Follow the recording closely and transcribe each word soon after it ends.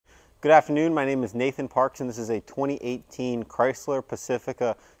Good afternoon, my name is Nathan Parks and this is a 2018 Chrysler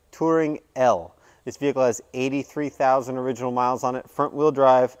Pacifica Touring L. This vehicle has 83,000 original miles on it, front wheel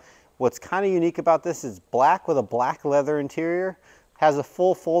drive. What's kind of unique about this is black with a black leather interior, has a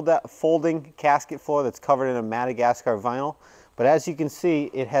full folding casket floor that's covered in a Madagascar vinyl, but as you can see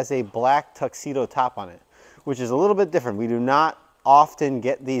it has a black tuxedo top on it, which is a little bit different. We do not often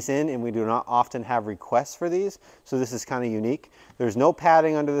get these in and we do not often have requests for these, so this is kind of unique. There's no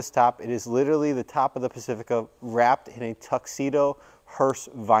padding under this top. It is literally the top of the Pacifica wrapped in a tuxedo Hearse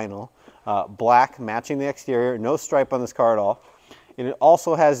vinyl, black matching the exterior, no stripe on this car at all. And it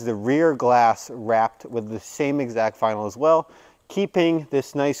also has the rear glass wrapped with the same exact vinyl as well, keeping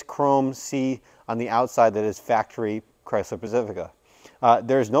this nice chrome C on the outside that is factory Chrysler Pacifica.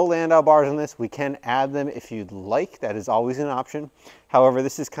 There's no Landau bars on this. We can add them if you'd like. That is always an option. However,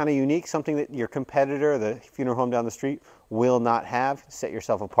 this is kind of unique, something that your competitor, the funeral home down the street, will not have. Set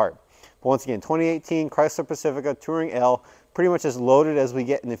yourself apart. But once again, 2018 Chrysler Pacifica Touring L, pretty much as loaded as we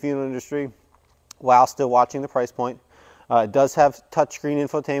get in the funeral industry while still watching the price point. It does have touchscreen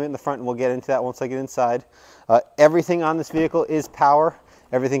infotainment in the front, and we'll get into that once I get inside. Everything on this vehicle is power.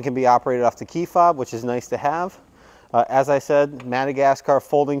 Everything can be operated off the key fob, which is nice to have. As I said, Madagascar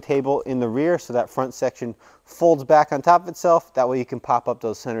folding table in the rear, so that front section folds back on top of itself. That way you can pop up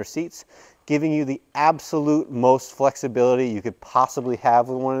those center seats, giving you the absolute most flexibility you could possibly have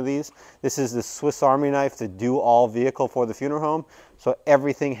with one of these. This is the Swiss Army knife, the do-all vehicle for the funeral home, so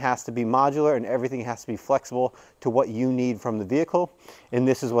everything has to be modular and everything has to be flexible to what you need from the vehicle, and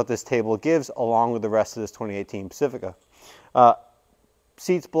this is what this table gives along with the rest of this 2018 Pacifica.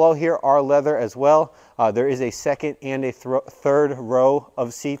 Seats below here are leather as well. There is a second and a third row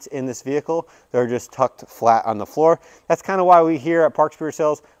of seats in this vehicle. They're just tucked flat on the floor. That's kind of why we here at Parks Beer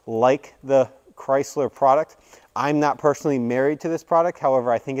Sales like the Chrysler product. I'm not personally married to this product.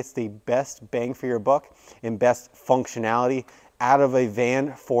 However, I think it's the best bang for your buck and best functionality out of a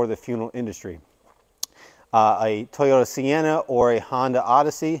van for the funeral industry. A Toyota Sienna or a Honda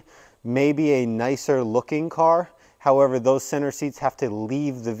Odyssey may be a nicer looking car. However, those center seats have to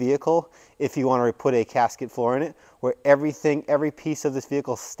leave the vehicle if you want to put a casket floor in it, where every piece of this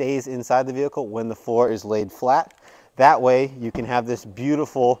vehicle stays inside the vehicle when the floor is laid flat. That way you can have this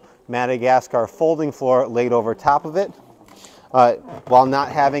beautiful Madagascar folding floor laid over top of it, while not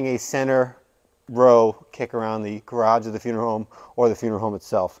having a center row kick around the garage of the funeral home or the funeral home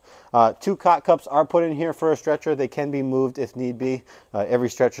itself. Two cot cups are put in here for a stretcher. They can be moved if need be. Every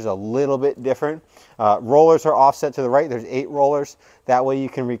stretcher is a little bit different. Rollers are offset to the right. There's 8 rollers. That way you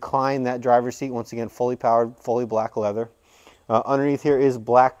can recline that driver's seat. Once again, fully powered, fully black leather. Underneath here is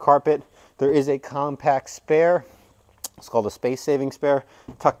black carpet. There is a compact spare. It's called a space-saving spare,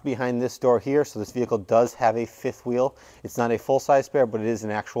 tucked behind this door here. So this vehicle does have a 5th wheel. It's not a full-size spare, but it is an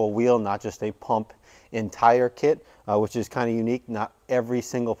actual wheel, not just a pump and tire kit, which is kind of unique. Not every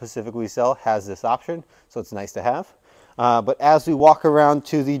single Pacific we sell has this option, so it's nice to have. But as we walk around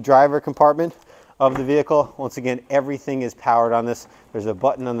to the driver compartment of the vehicle, once again, everything is powered on this. There's a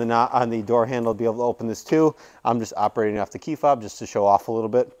button on the door handle to be able to open this too. I'm just operating off the key fob just to show off a little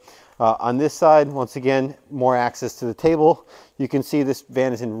bit. On this side, once again, more access to the table. You can see this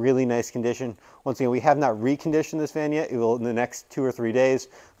van is in really nice condition. Once again, we have not reconditioned this van yet. It will, in the next 2 or 3 days,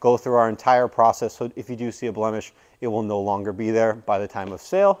 go through our entire process. So if you do see a blemish, it will no longer be there by the time of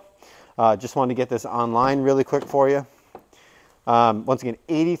sale. Just wanted to get this online really quick for you. Once again,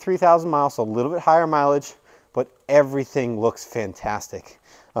 83,000 miles, so a little bit higher mileage, but everything looks fantastic.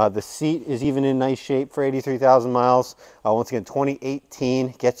 The seat is even in nice shape for 83,000 miles. Once again,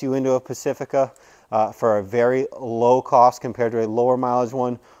 2018 gets you into a Pacifica for a very low cost compared to a lower mileage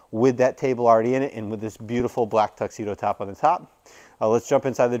one with that table already in it and with this beautiful black tuxedo top on the top. Let's jump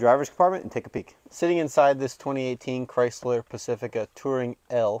inside the driver's compartment and take a peek. Sitting inside this 2018 Chrysler Pacifica Touring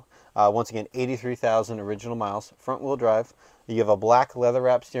L, once again, 83,000 original miles, front wheel drive. You have a black leather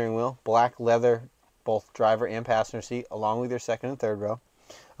wrap steering wheel, black leather both driver and passenger seat, along with your second and third row.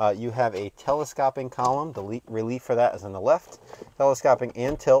 You have a telescoping column. The relief for that is on the left. Telescoping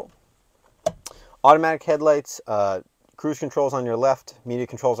and tilt. Automatic headlights, cruise controls on your left, media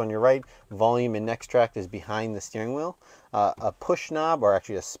controls on your right. Volume and next track is behind the steering wheel. A push knob, or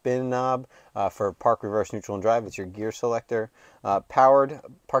actually a spin knob, for park, reverse, neutral, and drive. It's your gear selector. Powered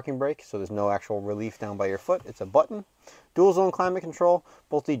parking brake, so there's no actual relief down by your foot. It's a button. Dual zone climate control.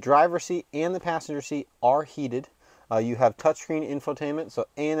 Both the driver's seat and the passenger seat are heated. You have touchscreen infotainment, so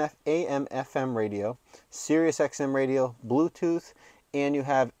AM, FM radio, Sirius XM radio, Bluetooth, and you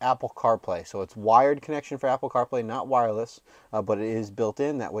have Apple CarPlay. So it's wired connection for Apple CarPlay, not wireless, but it is built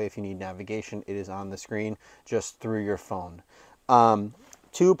in. That way, if you need navigation, it is on the screen just through your phone.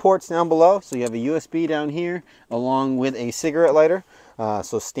 2 ports down below. So you have a USB down here along with a cigarette lighter.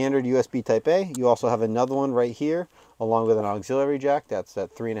 So standard USB type A. You also have another one right here along with an auxiliary jack. That's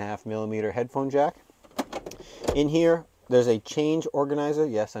that 3.5mm headphone jack. In here, there's a change organizer.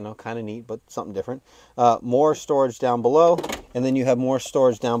 Yes, I know, kind of neat, but something different. More storage down below, and then you have more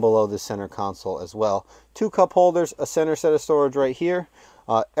storage down below the center console as well. 2 cup holders, a center set of storage right here.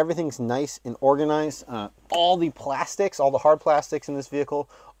 Everything's nice and organized. All the plastics, all the hard plastics in this vehicle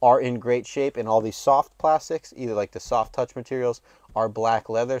are in great shape, and all these soft plastics, either like the soft touch materials, are black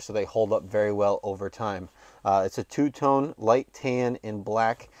leather, so they hold up very well over time. It's a 2-tone, light tan and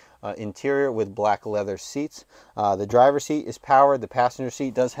black interior with black leather seats. The driver's seat is powered. The passenger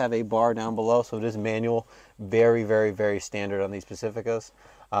seat does have a bar down below, so it is manual. Very, very, very standard on these Pacificas.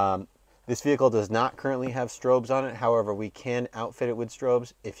 This vehicle does not currently have strobes on it. However, we can outfit it with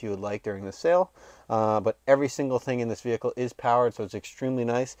strobes if you would like during the sale. But every single thing in this vehicle is powered, so it's extremely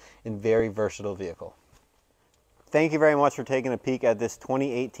nice and very versatile vehicle. Thank you very much for taking a peek at this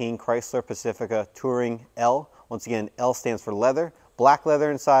 2018 Chrysler Pacifica Touring L. Once again, L stands for leather. Black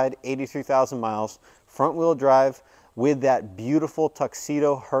leather inside, 83,000 miles, front wheel drive with that beautiful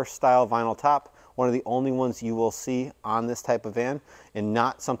tuxedo Hearse style vinyl top. One of the only ones you will see on this type of van, and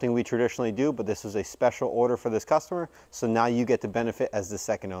not something we traditionally do, but this was a special order for this customer, so now you get to benefit as the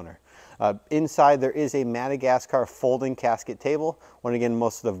second owner. Inside there is a Madagascar folding casket table. One again,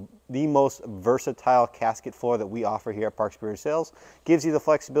 the most versatile casket floor that we offer here at Park Superior Sales. Gives you the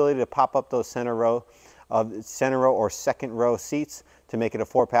flexibility to pop up those center row or second row seats to make it a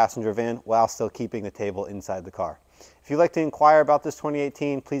 4-passenger van while still keeping the table inside the car. If you'd like to inquire about this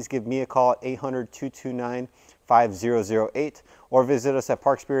 2018, please give me a call at 800-229-5008 or visit us at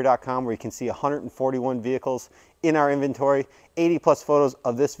parksuperior.com, where you can see 141 vehicles in our inventory, 80 plus photos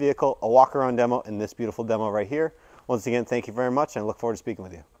of this vehicle, a walk around demo, and this beautiful demo right here. Once again, thank you very much, and I look forward to speaking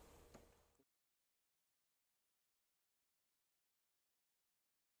with you.